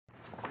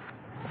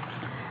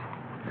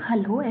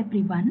Hello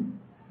everyone,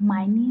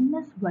 my name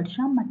is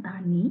Varsha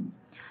Matani.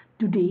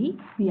 Today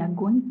we are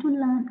going to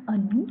learn a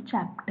new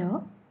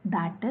chapter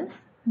that is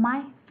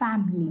My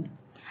Family.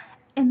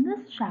 In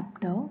this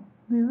chapter,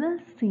 we will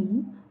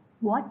see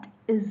what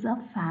is a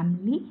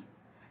family,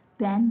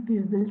 then we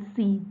will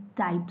see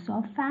types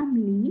of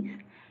families.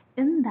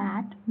 In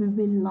that, we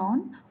will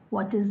learn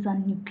what is a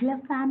nuclear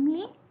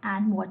family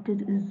and what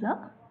is a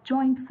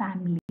joint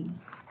family.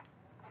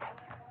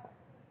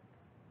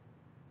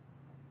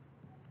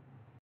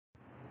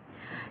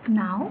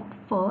 Now,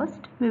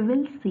 first we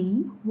will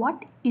see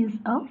what is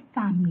a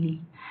family.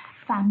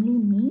 Family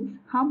means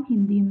हम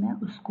हिंदी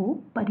में उसको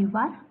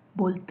परिवार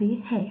बोलते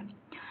हैं.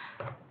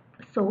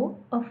 So,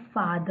 a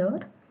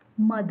father,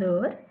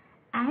 mother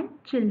and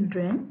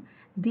children,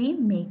 they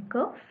make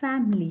a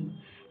family.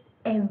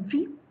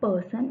 Every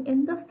person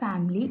in the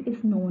family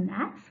is known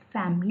as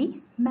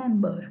family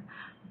member.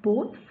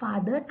 Both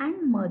father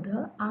and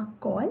mother are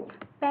called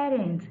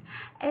parents.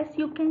 As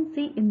you can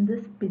see in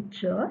this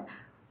picture,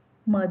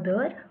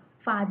 mother,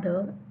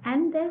 father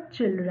and their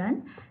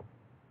children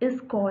is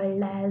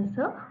called as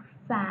a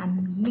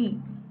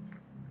family.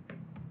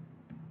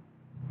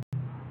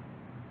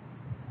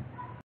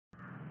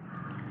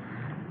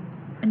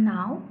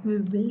 Now we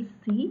will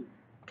see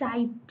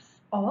types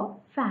of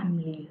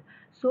family.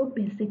 So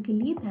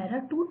basically there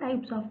are two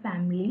types of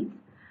families.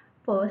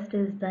 First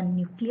is the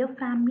nuclear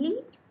family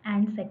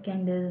and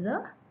second is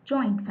the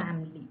joint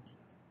family.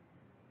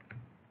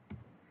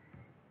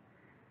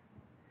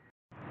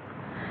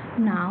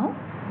 Now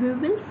we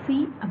will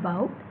see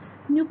about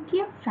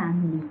nuclear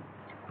family.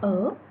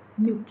 A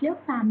nuclear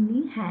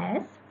family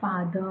has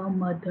father,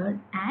 mother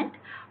and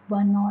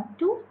one or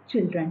two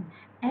children.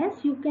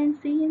 As you can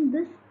see in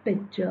this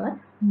picture,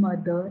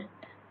 mother,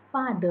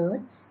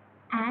 father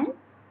and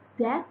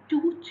their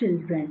two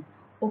children.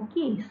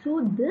 Okay,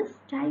 so this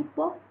type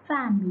of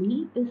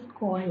family is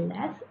called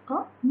as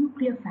a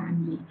nuclear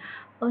family.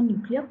 A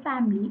nuclear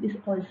family is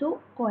also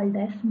called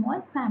as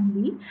small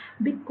family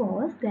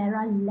because there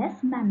are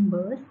less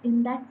members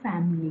in that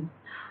family.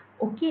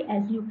 Okay,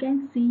 as you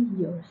can see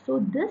here.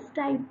 So this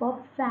type of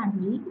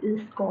family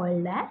is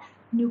called as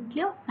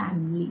nuclear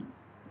family.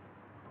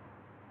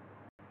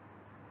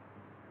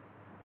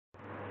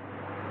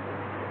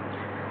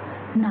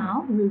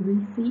 Now we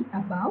will see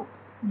about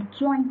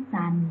joint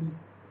family.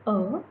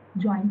 A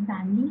joint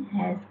family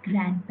has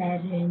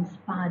grandparents,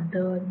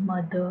 father,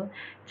 mother,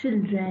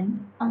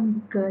 children,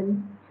 uncle,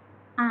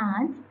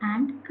 aunts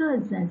and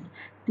cousins.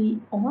 They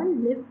all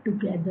live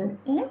together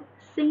in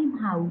same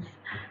house.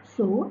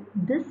 So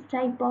this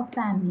type of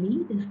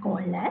family is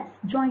called as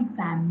joint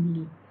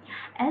family.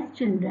 As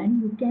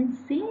children, you can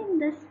see in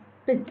this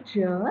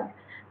picture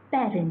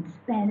parents.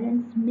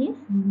 Parents means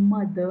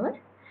mother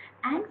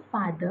and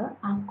father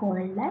are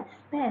called as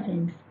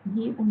parents.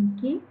 ये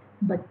उनके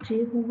बच्चे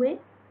हुए.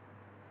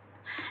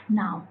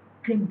 Now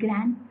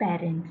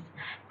grandparents.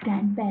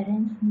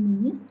 Grandparents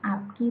means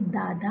आपके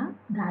दादा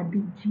दादी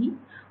जी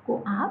को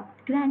आप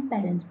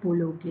grandparents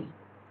बोलोगे.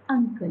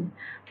 Uncle.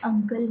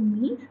 Uncle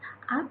means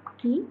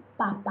आपके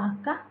पापा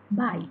का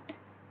भाई.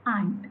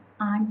 Aunt.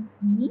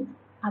 Aunt means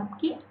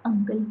आपके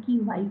अंकल की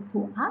वाइफ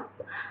को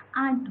आप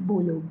आंट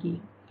बोलोगे.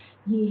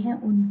 ये है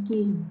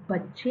उनके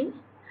बच्चे.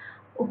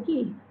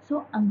 ओके,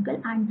 सो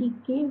अंकल आंटी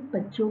के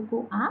बच्चों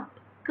को आप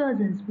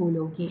कजन्स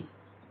बोलोगे.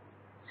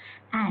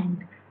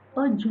 And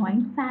a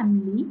joint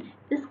family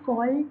is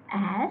called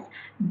as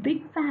big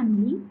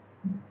family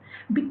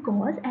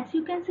because as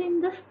you can see in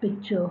this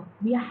picture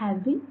we are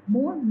having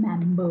more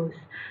members.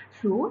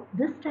 So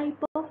this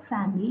type of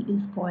family is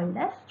called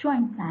as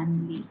joint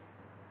family.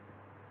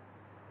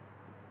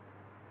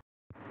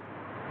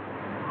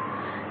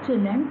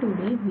 Children,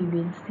 today we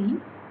will see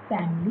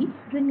family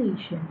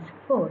relations.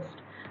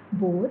 First,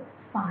 both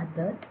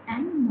father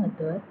and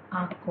mother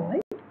are called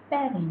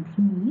parents.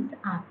 Means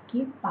आपके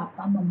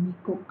papa mummy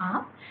को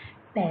आप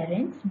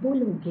parents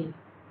बोलोगे.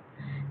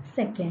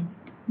 Second,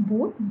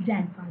 both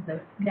grandfather.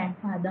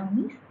 Grandfather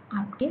means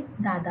आपके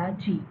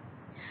दादाजी.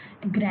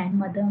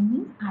 Grandmother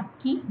means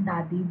आपकी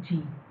दादी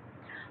जी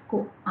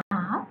को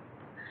आप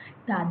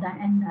दादा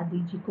एंड दादी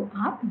जी को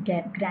आप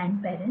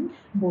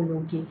grandparents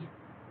बोलोगे.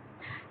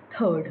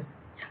 Third,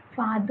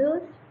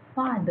 father's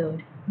father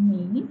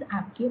means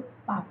आपके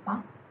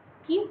पापा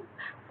के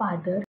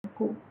फादर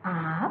को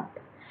आप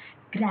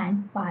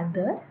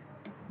ग्रैंडफादर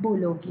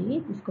बोलोगे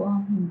जिसको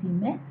हम हिंदी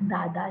में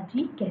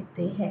दादाजी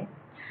कहते हैं.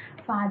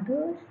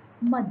 फादर्स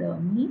मदर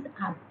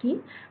मीन्स आपके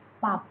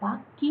पापा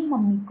की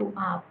मम्मी को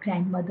आप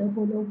ग्रैंडमदर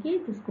बोलोगे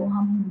जिसको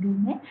हम हिंदी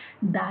में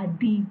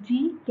दादी जी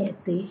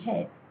कहते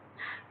हैं.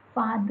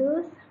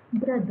 फादर्स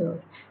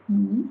ब्रदर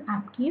मीन्स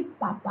आपके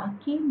पापा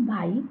के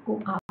भाई को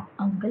आप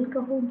अंकल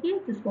कहोगे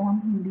जिसको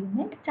हम हिंदी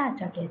में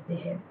चाचा कहते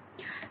हैं.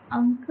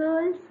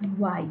 अंकल्स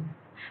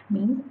वाइफ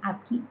मीन्स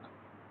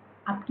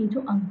आपके जो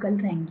अंकल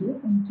रहेंगे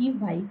उनकी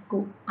वाइफ को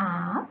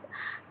आप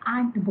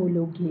आंट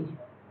बोलोगे.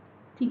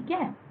 ठीक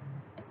है,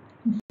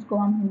 जिसको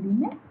हम हिंदी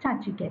में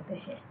चाची कहते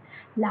हैं.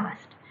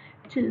 Last,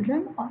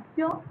 children of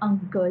your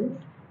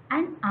uncles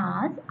and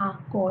ants are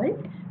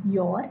called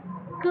your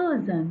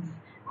cousins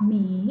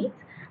means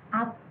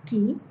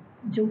आपके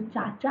जो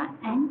चाचा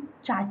एंड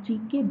चाची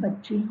के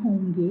बच्चे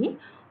होंगे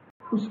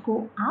उसको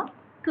आप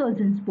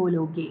cousins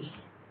बोलोगे.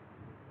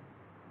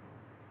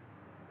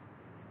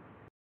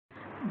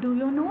 Do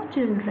you know,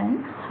 children,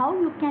 how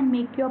you can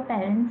make your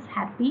parents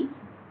happy?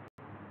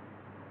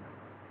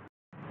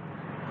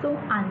 So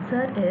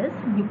answer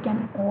is you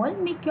can all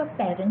make your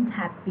parents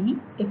happy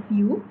if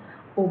you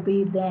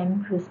obey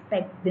them,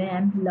 respect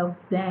them, love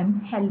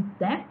them, help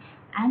them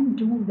and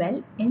do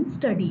well in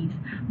studies.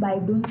 By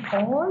doing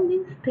all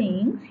these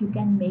things, you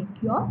can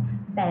make your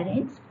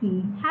parents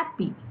feel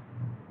happy.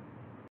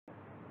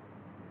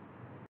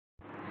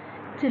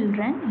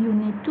 Children, you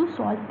need to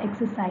solve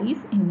exercise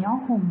in your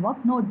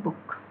homework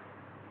notebook.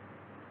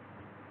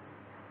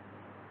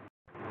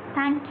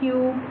 Thank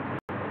you.